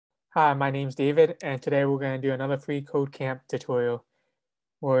Hi, my name's David, and today we're going to do another free code camp tutorial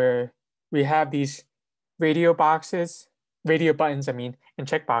where we have these radio boxes, radio buttons, and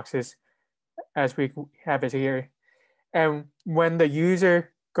checkboxes as we have it here. And when the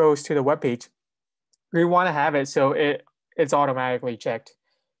user goes to the web page, we want to have it so it's automatically checked.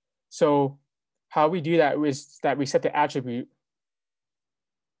 So how we do that is that we set the attribute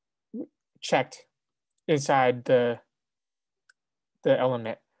checked inside the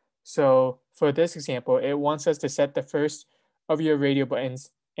element. So for this example, it wants us to set the first of your radio buttons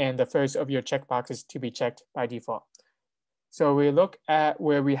and the first of your checkboxes to be checked by default. So we look at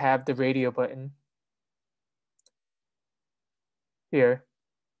where we have the radio button here.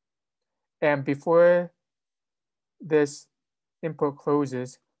 And before this input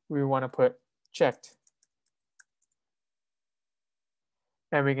closes, we want to put checked.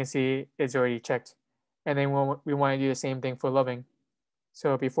 And we can see it's already checked. And then we want to do the same thing for loving.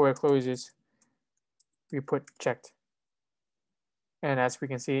 So before it closes, we put checked. And as we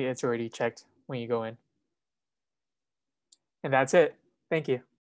can see, it's already checked when you go in. And that's it. Thank you.